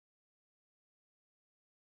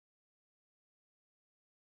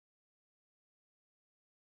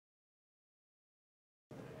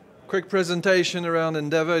Quick presentation around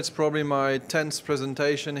Endeavour. It's probably my 10th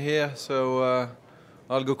presentation here, so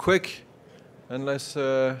I'll go quick, unless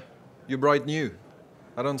you're bright new.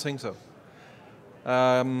 I don't think so.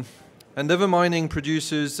 Endeavour Mining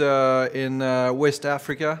produces in West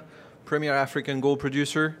Africa, premier African gold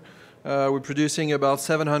producer. We're producing about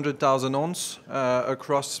 700,000 ounces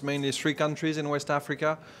across mainly 3 countries in West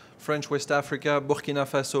Africa: French West Africa, Burkina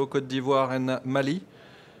Faso, Côte d'Ivoire, and Mali.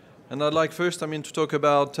 And I'd like first, to talk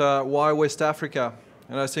about why West Africa.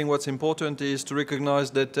 And I think what's important is to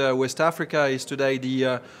recognize that West Africa is today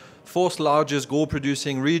the 4th largest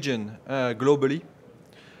gold-producing region globally.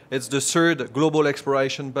 It's the 3rd global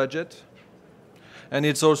exploration budget, and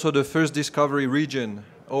it's also the 1st discovery region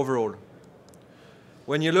overall.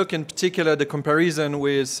 When you look in particular the comparison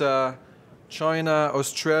with China,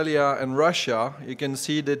 Australia, and Russia, you can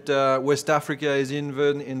see that West Africa is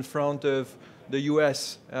even in front of the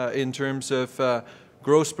US in terms of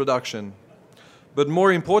gross production. But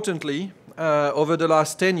more importantly, over the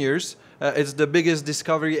last 10 years, it's the biggest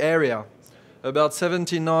discovery area. About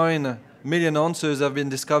 79 million ounces have been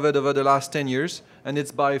discovered over the last 10 years, and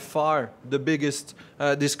it's by far the biggest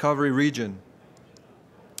discovery region.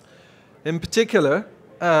 In particular,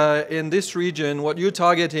 in this region, what you're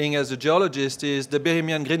targeting as a geologist is the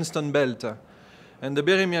Birimian Greenstone Belt. And the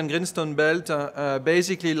Birimian Greenstone Belt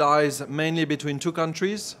basically lies mainly between 2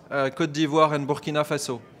 countries, Côte d'Ivoire and Burkina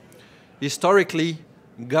Faso. Historically,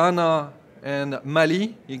 Ghana and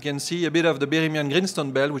Mali, you can see a bit of the Birimian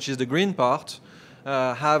Greenstone Belt, which is the green part,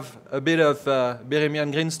 have a bit of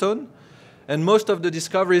Birimian Greenstone. And most of the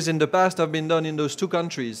discoveries in the past have been done in those 2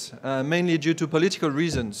 countries, mainly due to political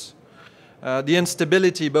reasons. The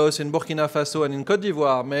instability both in Burkina Faso and in Côte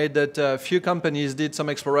d'Ivoire made that few companies did some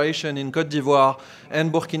exploration in Côte d'Ivoire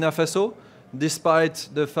and Burkina Faso, despite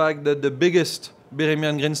the fact that the biggest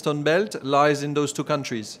Birimian Greenstone Belt lies in those 2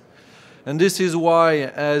 countries. And this is why,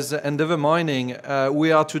 as Endeavour Mining,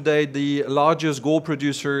 we are today the largest gold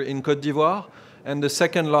producer in Côte d'Ivoire and the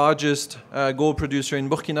 2nd largest gold producer in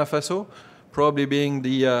Burkina Faso, probably being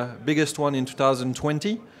the biggest one in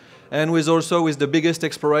 2020. And with the biggest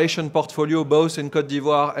exploration portfolio both in Côte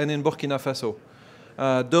d'Ivoire and in Burkina Faso.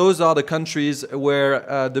 Those are the countries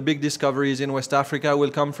where the big discoveries in West Africa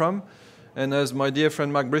will come from. And as my dear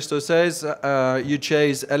friend Mark Bristow says, you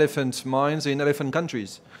chase elephant mines in elephant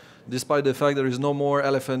countries, despite the fact there is no more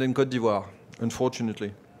elephant in Côte d'Ivoire,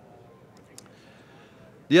 unfortunately.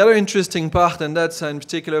 The other interesting part, and that's in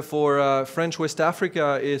particular for French West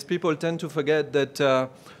Africa, is people tend to forget that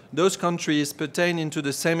those countries pertain into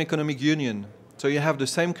the same economic union. So you have the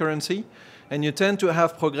same currency, and you tend to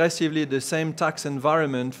have progressively the same tax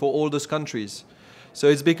environment for all those countries. So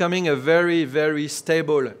it's becoming a very, very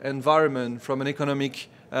stable environment from an economic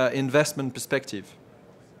investment perspective.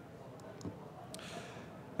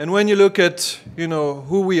 And when you look at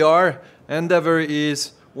who we are, Endeavour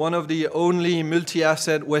is one of the only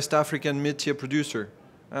multi-asset West African mid-tier producer.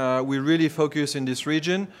 We really focus in this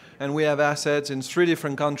region, and we have assets in 3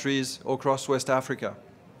 different countries across West Africa.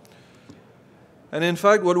 And in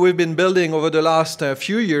fact, what we've been building over the last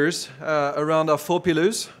few years around our 4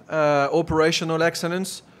 pillars, operational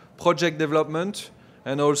excellence, project development,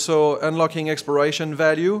 and also unlocking exploration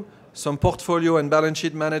value, some portfolio and balance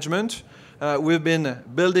sheet management, we've been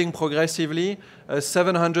building progressively a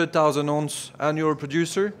 700,000 ounce annual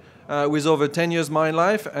producer with over 10 years mine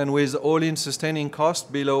life and with all-in sustaining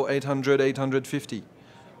cost below 850.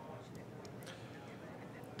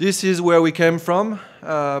 This is where we came from.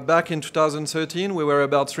 Back in 2013, we were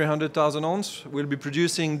about 300,000 ounces. We'll be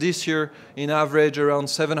producing this year, in average, around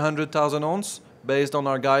 700,000 ounces, based on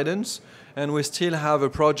our guidance. And we still have a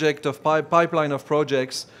pipeline of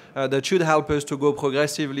projects that should help us to go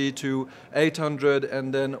progressively to 800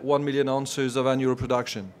 and then 1 million ounces of annual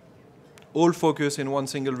production. All focus in one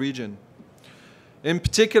single region. In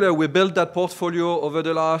particular, we built that portfolio over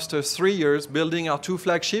the last 3 years, building our 2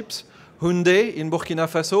 flagships, Houndé in Burkina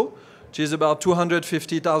Faso, which is about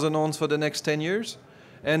 250,000 ounces for the next 10 years,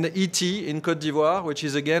 and ET in Côte d'Ivoire, which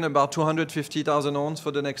is again about 250,000 ounces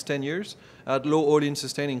for the next 10 years at low all-in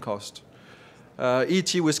sustaining cost.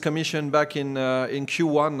 ET was commissioned back in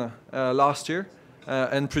Q1 last year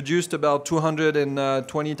and produced about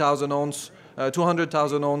 200,000 ounces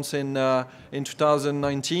in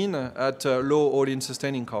 2019 at low all-in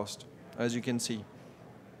sustaining cost, as you can see.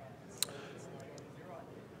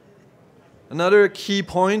 Another key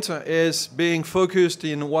point is being focused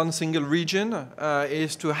in one single region,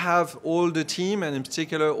 is to have all the team, and in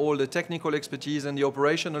particular all the technical expertise and the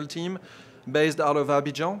operational team, based out of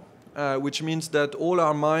Abidjan, which means that all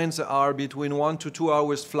our mines are between 1 to 2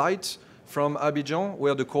 hours flight from Abidjan,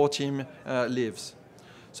 where the core team lives.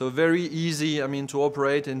 So very easy, I mean, to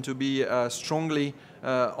operate and to be strongly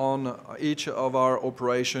on each of our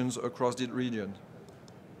operations across the region.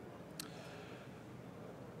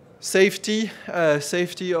 Safety,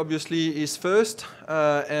 safety obviously is first,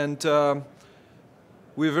 and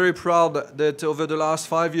we're very proud that over the last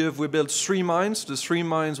 5 years we built 3 mines. The 3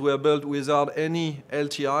 mines were built without any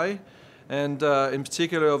LTI, and in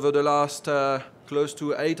particular over the last close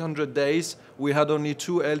to 800 days we had only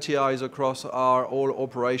 2 LTIs across our all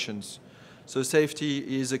operations. So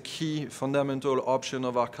safety is a key fundamental option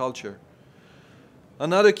of our culture.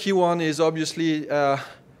 Another key one is obviously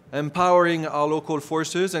empowering our local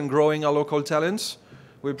forces and growing our local talents.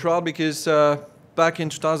 We're proud because back in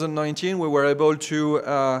 2019 we were able to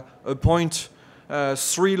appoint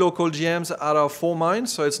 3 local GMs out of 4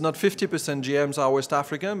 mines. So it's not 50% GMs are West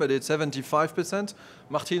African, but it's 75%.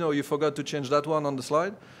 Martino, you forgot to change that one on the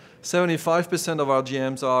slide. 75% of our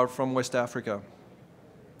GMs are from West Africa.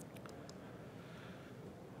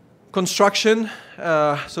 Construction,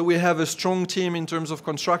 so we have a strong team in terms of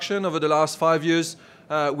construction. Over the last 5 years,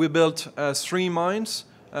 we built 3 mines,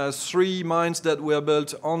 3 mines that were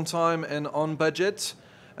built on time and on budget.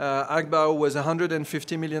 Agbaou was a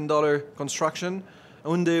 $150 million construction,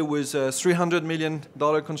 Houndé was a $300 million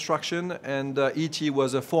construction, and ET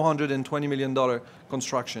was a $420 million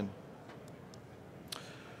construction.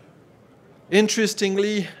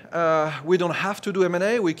 Interestingly, we don't have to do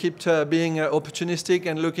M&A. We keep being opportunistic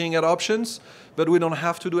and looking at options, but we don't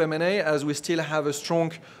have to do M&A as we still have a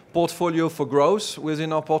strong portfolio for growth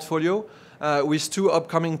within our portfolio with 2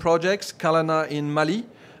 upcoming projects, Kalana in Mali,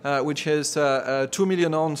 which has 2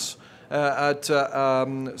 million ounce at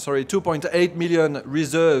 2.8 million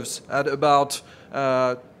reserves at about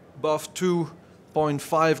above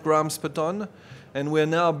 2.5 grams per ton. And we're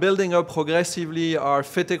now building up progressively our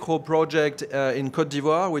Fetekro project in Côte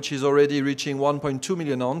d'Ivoire, which is already reaching 1.2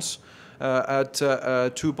 million ounce at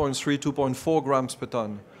 2.3, 2.4 grams per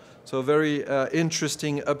ton. So very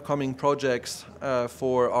interesting upcoming projects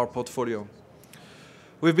for our portfolio.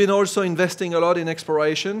 We've been also investing a lot in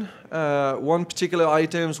exploration. One particular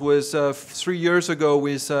item was 3 years ago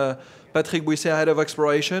with Patrick Bouisset, head of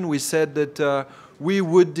exploration. We said that we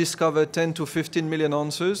would discover 10 to 15 million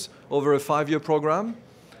ounces over a 5-year program.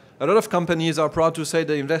 A lot of companies are proud to say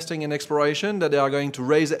they're investing in exploration, that they are going to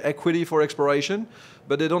raise equity for exploration,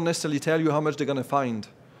 but they don't necessarily tell you how much they're going to find.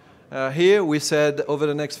 Here we said over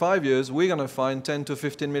the next 5 years, we're going to find 10 to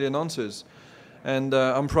 15 million ounces. And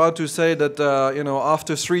I'm proud to say that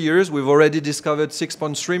after 3 years, we've already discovered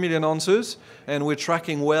 6.3 million ounces, and we're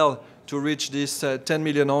tracking well to reach this 10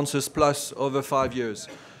 million ounces plus over 5 years.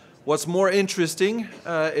 What's more interesting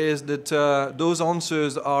is that those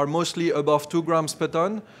ounces are mostly above 2 grams per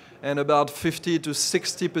ton, and about 50 to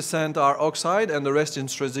 60% are oxide, and the rest in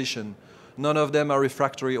transition. None of them are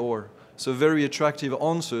refractory ore. So very attractive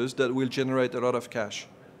ounces that will generate a lot of cash.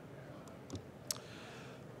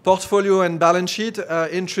 Portfolio and balance sheet.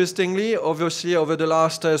 Interestingly, obviously, over the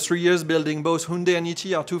last 3 years, building both Houndé and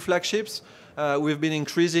ET, our 2 flagships, we've been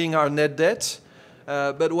increasing our net debt.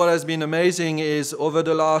 But what has been amazing is over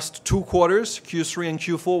the last 2 quarters, Q3 and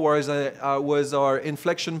Q4 was our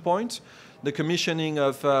inflection point, the commissioning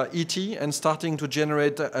of ET and starting to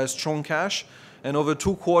generate a strong cash. And over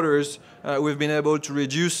 2 quarters, we've been able to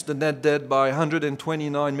reduce the net debt by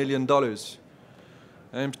 $129 million.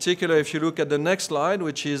 And in particular, if you look at the next slide,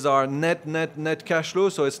 which is our net cash flow,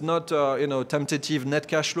 so it's not tentative net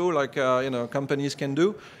cash flow like companies can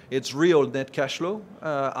do. It's real net cash flow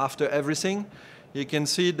after everything. You can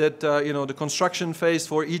see that the construction phase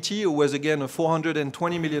for ET was again a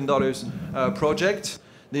 $420 million project.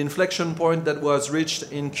 The inflection point that was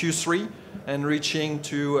reached in Q3 and reaching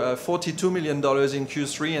to $42 million in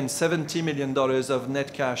Q3 and $70 million of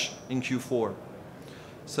net cash in Q4.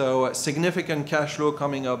 So significant cash flow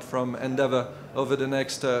coming up from Endeavour over the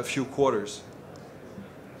next few quarters.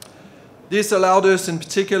 This allowed us, in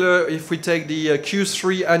particular, if we take the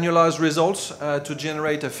Q3 annualized results, to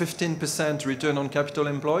generate a 15% return on capital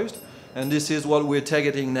employed, and this is what we're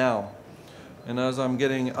targeting now. And as I'm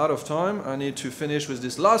getting out of time, I need to finish with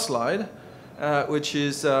this last slide, which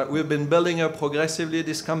is we've been building up progressively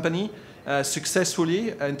this company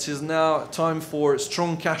successfully, and it is now time for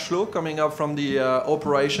strong cash flow coming up from the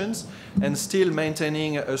operations and still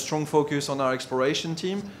maintaining a strong focus on our exploration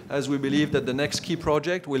team, as we believe that the next key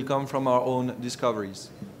project will come from our own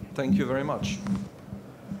discoveries. Thank you very much.